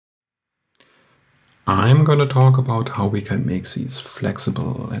I'm gonna talk about how we can make these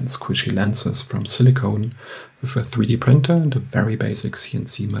flexible and squishy lenses from silicone with a 3D printer and a very basic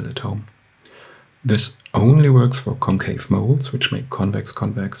CNC mill at home. This only works for concave molds, which make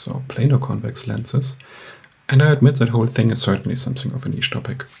convex-convex or planar-convex lenses, and I admit that whole thing is certainly something of a niche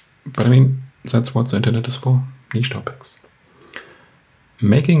topic. But I mean, that's what the internet is for, niche topics.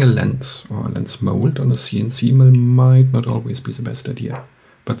 Making a lens or a lens mold on a CNC mill might not always be the best idea,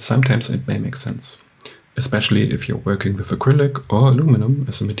 but sometimes it may make sense, especially if you're working with acrylic or aluminum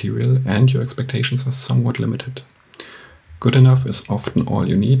as a material and your expectations are somewhat limited. Good enough is often all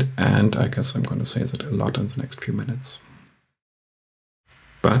you need, and I guess I'm going to say that a lot in the next few minutes.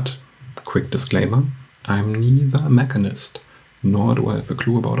 But, quick disclaimer, I'm neither a machinist, nor do I have a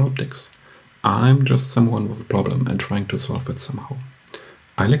clue about optics. I'm just someone with a problem and trying to solve it somehow.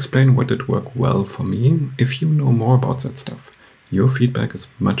 I'll explain what did work well for me. If you know more about that stuff, your feedback is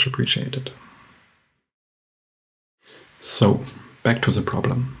much appreciated. So, back to the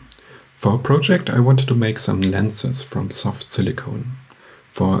problem. For a project I wanted to make some lenses from soft silicone.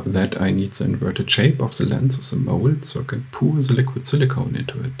 For that I need the inverted shape of the lens as a mold so I can pour the liquid silicone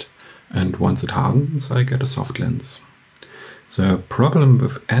into it. And once it hardens I get a soft lens. The problem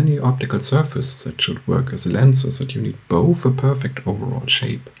with any optical surface that should work as a lens is that you need both a perfect overall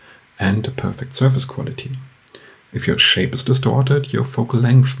shape and a perfect surface quality. If your shape is distorted, your focal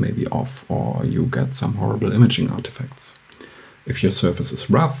length may be off, or you get some horrible imaging artifacts. If your surface is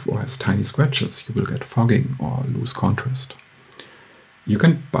rough or has tiny scratches, you will get fogging or lose contrast. You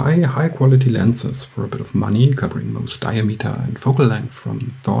can buy high-quality lenses for a bit of money, covering most diameter and focal length from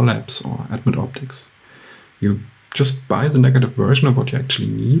Thor Labs or Admit Optics. You just buy the negative version of what you actually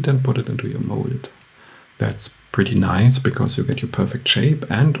need and put it into your mold. That's pretty nice because you get your perfect shape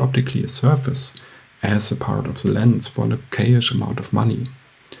and optically a surface as a part of the lens for an okayish amount of money.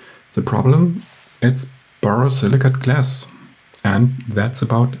 The problem? It's borosilicate glass, and that's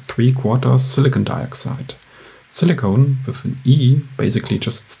about 3/4 silicon dioxide. Silicone with an E basically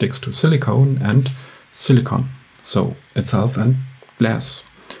just sticks to silicone and silicon, so itself and glass.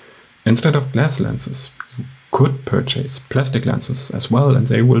 Instead of glass lenses, you could purchase plastic lenses as well, and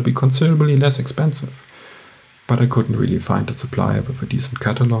they will be considerably less expensive. But I couldn't really find a supplier with a decent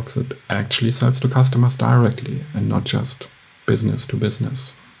catalog that actually sells to customers directly and not just business to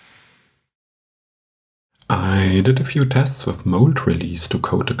business. I did a few tests with mold release to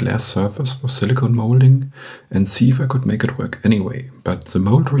coat a glass surface for silicone molding and see if I could make it work anyway, but the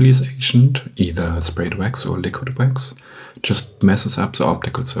mold release agent, either sprayed wax or liquid wax, just messes up the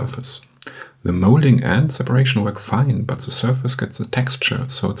optical surface. The molding and separation work fine, but the surface gets a texture,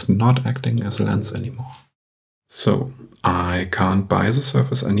 so it's not acting as a lens anymore. So, I can't buy the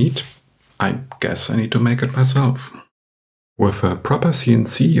surface I need. I guess I need to make it myself. With a proper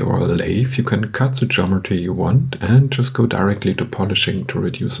CNC or a lathe, you can cut the geometry you want and just go directly to polishing to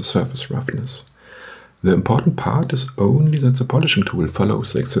reduce the surface roughness. The important part is only that the polishing tool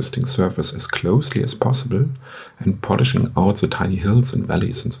follows the existing surface as closely as possible and polishing out the tiny hills and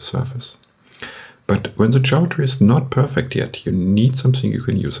valleys in the surface. But when the geometry is not perfect yet, you need something you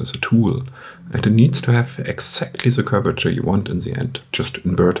can use as a tool, and it needs to have exactly the curvature you want in the end, just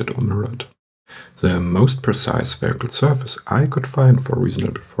inverted or mirrored. The most precise spherical surface I could find for a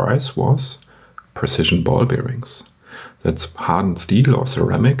reasonable price was precision ball bearings. That's hardened steel or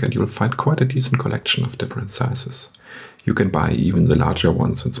ceramic, and you'll find quite a decent collection of different sizes. You can buy even the larger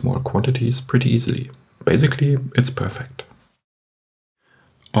ones in small quantities pretty easily. Basically, it's perfect.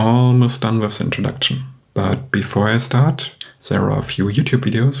 Almost done with the introduction, but before I start, there are a few YouTube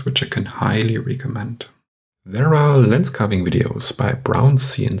videos which I can highly recommend. There are lens carving videos by Brauns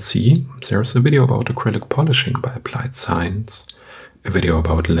CNC, there's a video about acrylic polishing by Applied Science, a video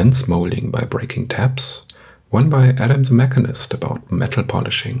about lens molding by Breaking Taps, one by Adam the Machinist about metal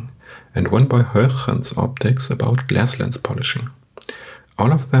polishing, and one by Huygens Optics about glass lens polishing.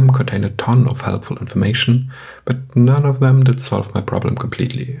 All of them contain a ton of helpful information, but none of them did solve my problem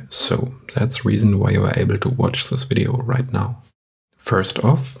completely, so that's the reason why you are able to watch this video right now. First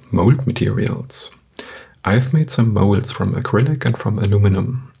off, mold materials. I've made some molds from acrylic and from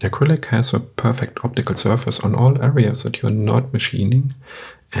aluminum. Acrylic has a perfect optical surface on all areas that you're not machining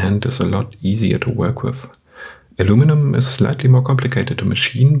and is a lot easier to work with. Aluminum is slightly more complicated to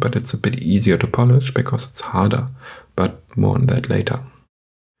machine, but it's a bit easier to polish because it's harder, but more on that later.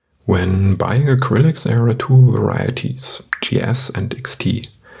 When buying acrylics, there are two varieties, GS and XT.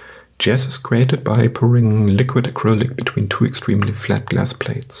 GS is created by pouring liquid acrylic between two extremely flat glass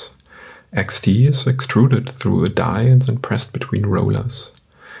plates. XT is extruded through a die and then pressed between rollers.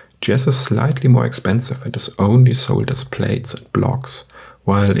 GS is slightly more expensive and is only sold as plates and blocks,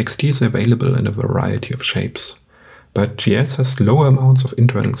 while XT is available in a variety of shapes. But GS has lower amounts of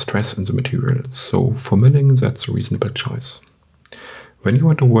internal stress in the material, so for milling that's a reasonable choice. When you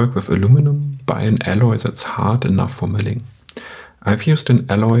want to work with aluminum, buy an alloy that's hard enough for milling. I've used an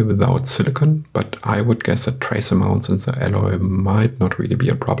alloy without silicone, but I would guess that trace amounts in the alloy might not really be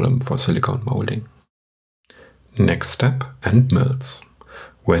a problem for silicone molding. Next step, Endmills.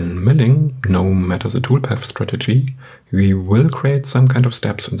 When milling, no matter the toolpath strategy, we will create some kind of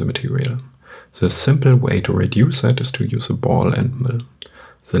steps in the material. The simple way to reduce that is to use a ball end mill.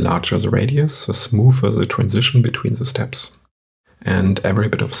 The larger the radius, the smoother the transition between the steps. And every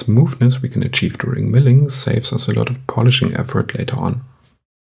bit of smoothness we can achieve during milling saves us a lot of polishing effort later on.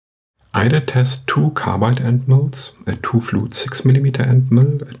 I did test two carbide end mills, a 2-flute 6mm end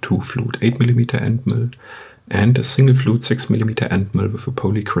mill, a 2-flute 8mm end mill, and a single-flute 6mm end mill with a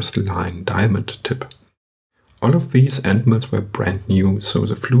polycrystalline diamond tip. All of these end mills were brand new, so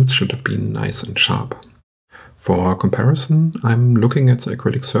the flutes should have been nice and sharp. For comparison, I'm looking at the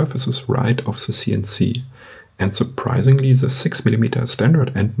acrylic surfaces right off the CNC, and surprisingly the 6mm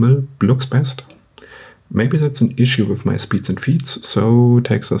standard end mill looks best. Maybe that's an issue with my speeds and feeds, so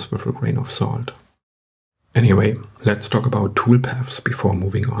take this with a grain of salt. Anyway, let's talk about toolpaths before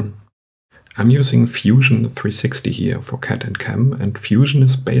moving on. I'm using Fusion 360 here for CAD and CAM, and Fusion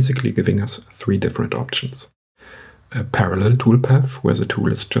is basically giving us three different options. A parallel toolpath, where the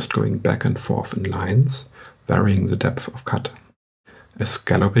tool is just going back and forth in lines, varying the depth of cut. A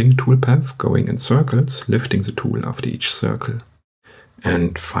scalloping toolpath, going in circles, lifting the tool after each circle.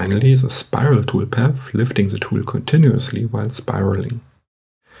 And finally the spiral toolpath, lifting the tool continuously while spiraling.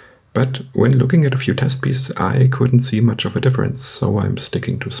 But when looking at a few test pieces I couldn't see much of a difference, so I'm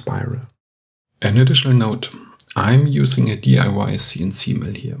sticking to spiral. An additional note, I'm using a DIY CNC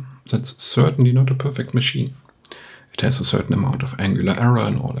mill here. That's certainly not a perfect machine. It has a certain amount of angular error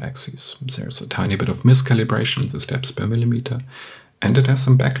in all axes. There's a tiny bit of miscalibration in the steps per millimeter, and it has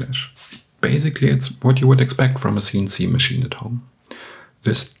some backlash. Basically, it's what you would expect from a CNC machine at home.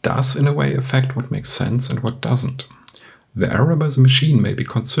 This does in a way affect what makes sense and what doesn't. The error by the machine may be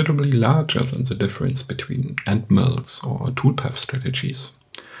considerably larger than the difference between end mills or toolpath strategies.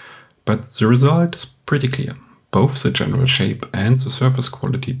 But the result is pretty clear. Both the general shape and the surface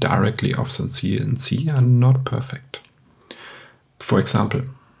quality directly off the CNC are not perfect. For example,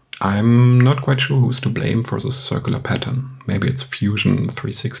 I'm not quite sure who's to blame for this circular pattern. Maybe it's Fusion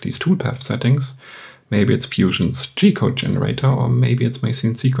 360's toolpath settings, maybe it's Fusion's G-code generator, or maybe it's my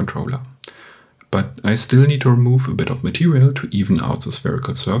CNC controller. But I still need to remove a bit of material to even out the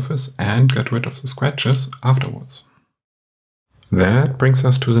spherical surface and get rid of the scratches afterwards. That brings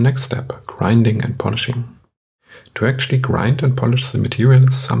us to the next step, grinding and polishing. To actually grind and polish the material,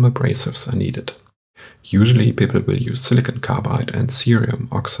 some abrasives are needed. Usually people will use silicon carbide and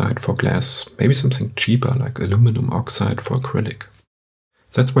cerium oxide for glass, maybe something cheaper like aluminum oxide for acrylic.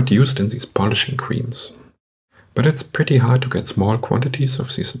 That's what's used in these polishing creams. But it's pretty hard to get small quantities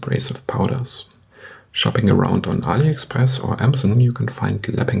of these abrasive powders. Shopping around on AliExpress or Amazon you can find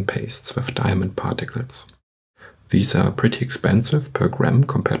lapping pastes with diamond particles. These are pretty expensive per gram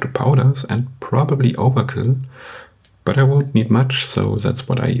compared to powders and probably overkill, but I won't need much, so that's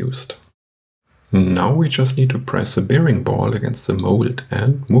what I used. Now we just need to press a bearing ball against the mold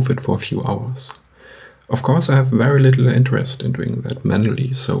and move it for a few hours. Of course I have very little interest in doing that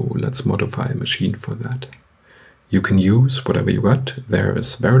manually, so let's modify a machine for that. You can use whatever you got, there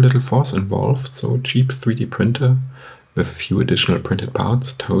is very little force involved, so a cheap 3D printer with a few additional printed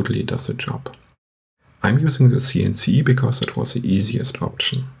parts totally does the job. I'm using the CNC because it was the easiest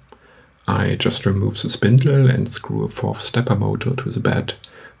option. I just remove the spindle and screw a fourth stepper motor to the bed,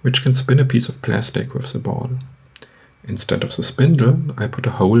 which can spin a piece of plastic with the ball. Instead of the spindle, I put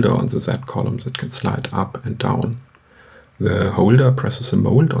a holder on the Z column that can slide up and down. The holder presses a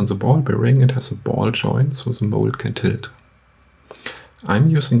mold on the ball bearing and has a ball joint so the mold can tilt. I'm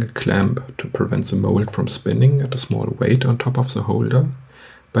using a clamp to prevent the mold from spinning at a small weight on top of the holder,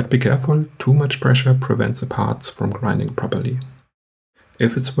 but be careful, too much pressure prevents the parts from grinding properly.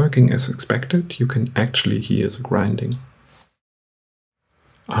 If it's working as expected, you can actually hear the grinding.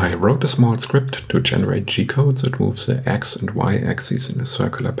 I wrote a small script to generate G-codes that moves the X and Y axes in a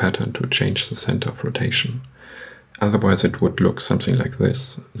circular pattern to change the center of rotation. Otherwise it would look something like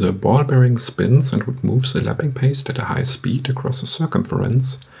this. The ball bearing spins and would move the lapping paste at a high speed across the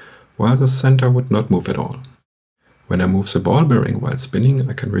circumference, while the center would not move at all. When I move the ball bearing while spinning,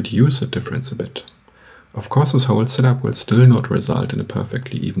 I can reduce the difference a bit. Of course this whole setup will still not result in a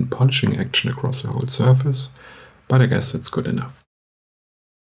perfectly even polishing action across the whole surface, but I guess it's good enough.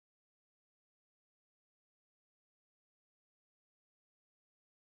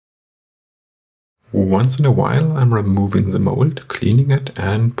 Once in a while I'm removing the mold, cleaning it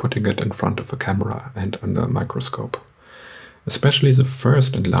and putting it in front of a camera and under a microscope. Especially the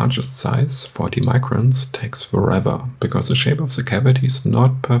first and largest size, 40 microns, takes forever because the shape of the cavity is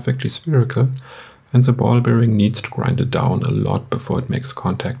not perfectly spherical and the ball bearing needs to grind it down a lot before it makes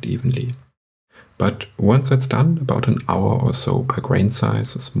contact evenly. But once that's done, about an hour or so per grain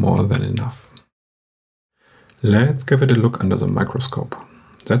size is more than enough. Let's give it a look under the microscope.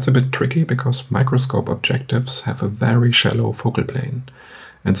 That's a bit tricky because microscope objectives have a very shallow focal plane,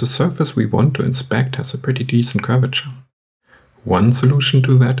 and the surface we want to inspect has a pretty decent curvature. One solution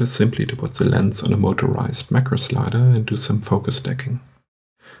to that is simply to put the lens on a motorized macro slider and do some focus stacking.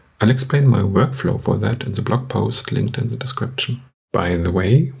 I'll explain my workflow for that in the blog post linked in the description. By the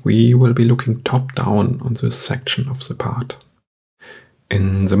way, we will be looking top down on this section of the part.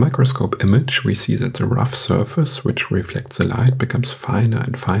 In the microscope image, we see that the rough surface, which reflects the light, becomes finer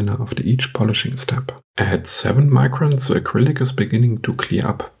and finer after each polishing step. At 7 microns, the acrylic is beginning to clear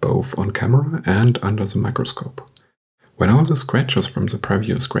up both on camera and under the microscope. When all the scratches from the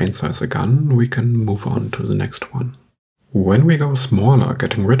previous grain size are gone, we can move on to the next one. When we go smaller,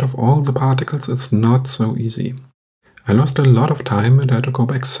 getting rid of all the particles is not so easy. I lost a lot of time and had to go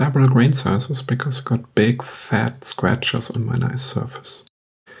back several grain sizes because I got big fat scratches on my nice surface.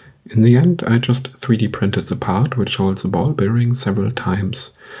 In the end, I just 3D printed the part which holds the ball bearing several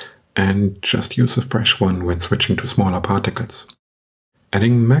times and just use a fresh one when switching to smaller particles.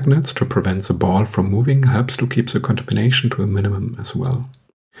 Adding magnets to prevent the ball from moving helps to keep the contamination to a minimum as well.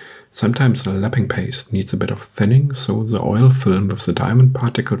 Sometimes the lapping paste needs a bit of thinning, so the oil film with the diamond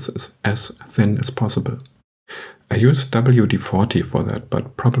particles is as thin as possible. I use WD-40 for that,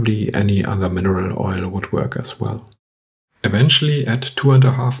 but probably any other mineral oil would work as well. Eventually, at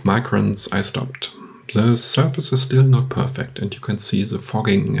 2.5 microns, I stopped. The surface is still not perfect, and you can see the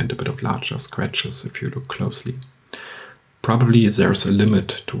fogging and a bit of larger scratches if you look closely. Probably there's a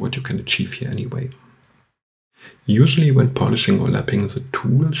limit to what you can achieve here anyway. Usually when polishing or lapping, the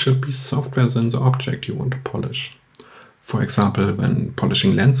tool should be softer than the object you want to polish. For example, when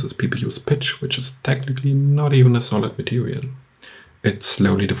polishing lenses, people use pitch, which is technically not even a solid material. It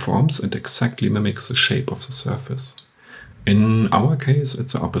slowly deforms and exactly mimics the shape of the surface. In our case,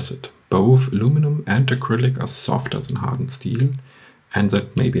 it's the opposite. Both aluminum and acrylic are softer than hardened steel, and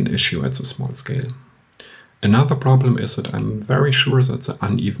that may be an issue at a small scale. Another problem is that I'm very sure that the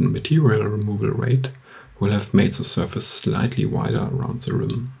uneven material removal rate will have made the surface slightly wider around the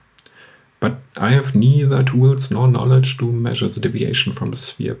rim. But I have neither tools nor knowledge to measure the deviation from a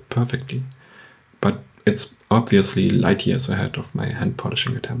sphere perfectly. But it's obviously light years ahead of my hand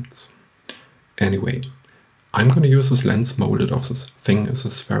polishing attempts. Anyway, I'm going to use this lens molded off this thing as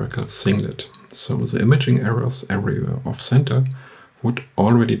a spherical singlet, so the imaging errors everywhere off-center would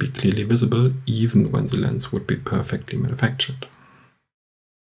already be clearly visible even when the lens would be perfectly manufactured.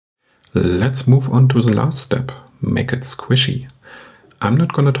 Let's move on to the last step, make it squishy. I'm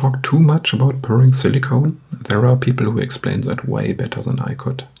not going to talk too much about pouring silicone. There are people who explain that way better than I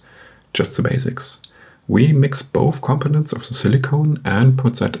could. Just the basics. We mix both components of the silicone and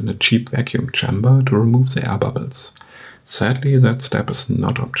put that in a cheap vacuum chamber to remove the air bubbles. Sadly, that step is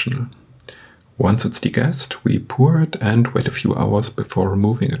not optional. Once it's degassed, we pour it and wait a few hours before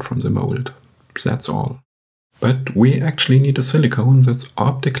removing it from the mold. That's all. But we actually need a silicone that's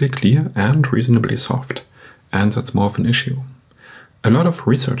optically clear and reasonably soft, and that's more of an issue. A lot of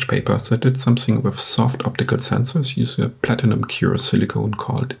research papers that did something with soft optical sensors use a platinum cure silicone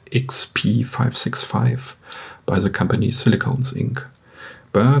called XP565 by the company Silicones Inc.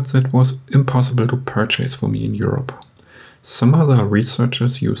 But that was impossible to purchase for me in Europe. Some other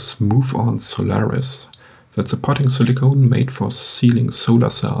researchers use Smooth-On Solaris. That's a potting silicone made for sealing solar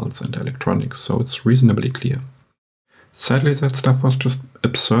cells and electronics, so it's reasonably clear. Sadly, that stuff was just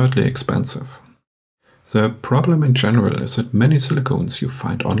absurdly expensive. The problem in general is that many silicones you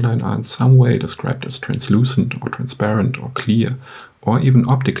find online are in some way described as translucent or transparent or clear or even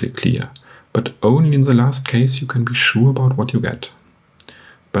optically clear, but only in the last case you can be sure about what you get.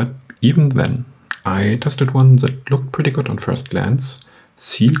 But even then, I tested one that looked pretty good on first glance,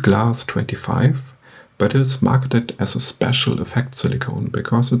 Seal Glass 25, but it is marketed as a special effect silicone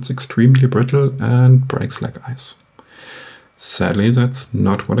because it's extremely brittle and breaks like ice. Sadly, that's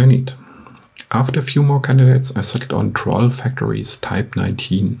not what I need. After a few more candidates, I settled on Troll Factory's Type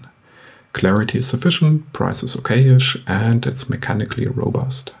 19. Clarity is sufficient, price is okayish, and it's mechanically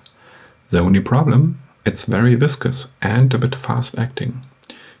robust. The only problem? It's very viscous and a bit fast acting.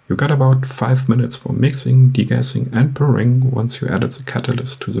 You got about 5 minutes for mixing, degassing and pouring once you added the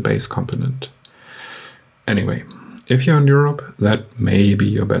catalyst to the base component. Anyway, if you're in Europe, that may be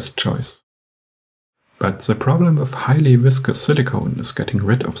your best choice. But the problem with highly viscous silicone is getting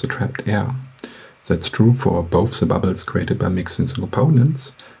rid of the trapped air. That's true for both the bubbles created by mixing the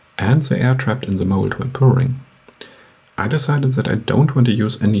components and the air trapped in the mold when pouring. I decided that I don't want to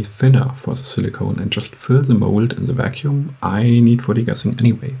use any thinner for the silicone and just fill the mold in the vacuum I need for degassing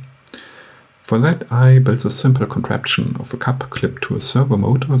anyway. For that I built a simple contraption of a cup clipped to a servo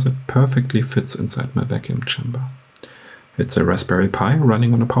motor that perfectly fits inside my vacuum chamber. It's a Raspberry Pi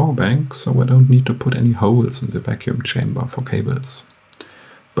running on a power bank, so I don't need to put any holes in the vacuum chamber for cables.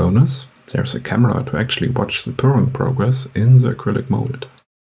 Bonus, there's a camera to actually watch the pouring progress in the acrylic mold.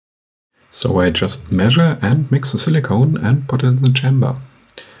 So I just measure and mix the silicone and put it in the chamber.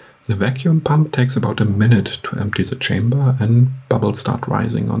 The vacuum pump takes about a minute to empty the chamber and bubbles start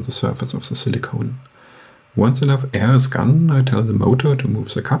rising on the surface of the silicone. Once enough air is gone, I tell the motor to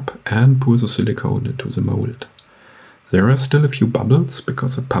move the cup and pour the silicone into the mold. There are still a few bubbles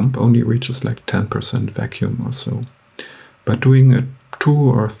because the pump only reaches like 10% vacuum or so. But doing 2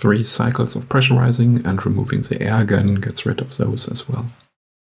 or 3 cycles of pressurizing and removing the air again gets rid of those as well.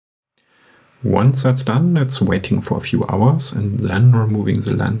 Once that's done, it's waiting for a few hours and then removing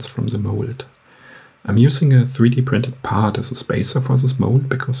the lens from the mold. I'm using a 3D printed part as a spacer for this mold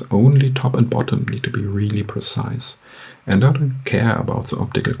because only top and bottom need to be really precise, and I don't care about the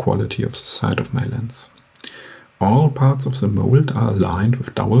optical quality of the side of my lens. All parts of the mold are aligned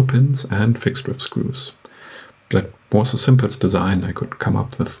with dowel pins and fixed with screws. That was the simplest design I could come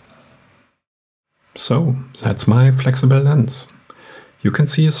up with. So, that's my flexible lens. You can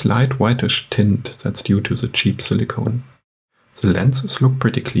see a slight whitish tint that's due to the cheap silicone. The lenses look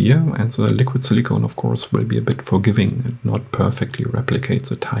pretty clear, and the liquid silicone of course will be a bit forgiving and not perfectly replicate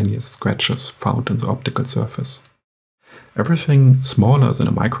the tiniest scratches found in the optical surface. Everything smaller than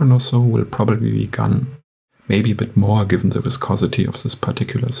a micron or so will probably be gone, maybe a bit more given the viscosity of this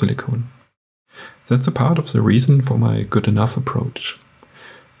particular silicone. That's a part of the reason for my good enough approach.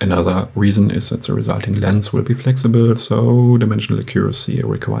 Another reason is that the resulting lens will be flexible, so dimensional accuracy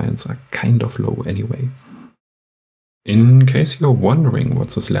requirements are kind of low anyway. In case you're wondering what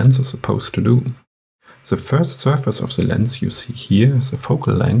this lens is supposed to do, the first surface of the lens you see here is a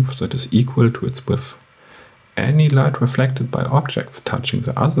focal length that is equal to its width. Any light reflected by objects touching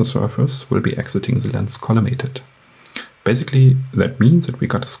the other surface will be exiting the lens collimated. Basically, that means that we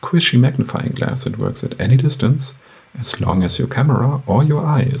got a squishy magnifying glass that works at any distance, as long as your camera or your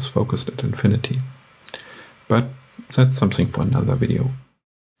eye is focused at infinity. But that's something for another video.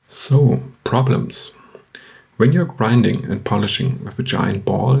 So, problems. When you're grinding and polishing with a giant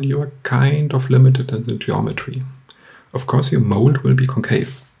ball, you are kind of limited in the geometry. Of course your mold will be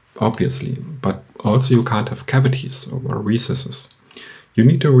concave, obviously, but also you can't have cavities or recesses. You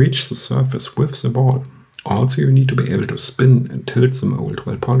need to reach the surface with the ball. Also you need to be able to spin and tilt the mold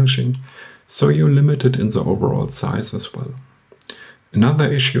while polishing, so you're limited in the overall size as well.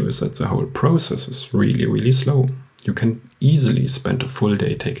 Another issue is that the whole process is really slow. You can easily spend a full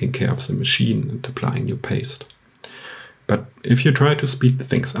day taking care of the machine and applying new paste. But if you try to speed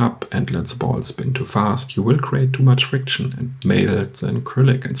things up and let the ball spin too fast, you will create too much friction and melt the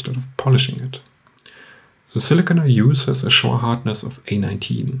acrylic instead of polishing it. The silicone I use has a shore hardness of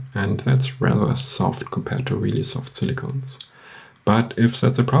A19, and that's rather soft compared to really soft silicones. But if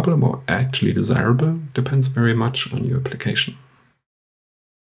that's a problem or actually desirable, depends very much on your application.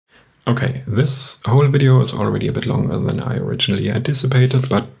 Okay, this whole video is already a bit longer than I originally anticipated,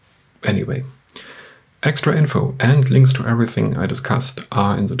 but anyway. Extra info and links to everything I discussed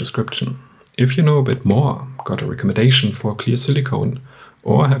are in the description. If you know a bit more, got a recommendation for clear silicone,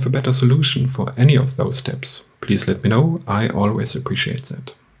 or have a better solution for any of those steps, please let me know, I always appreciate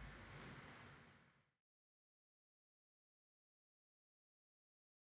that.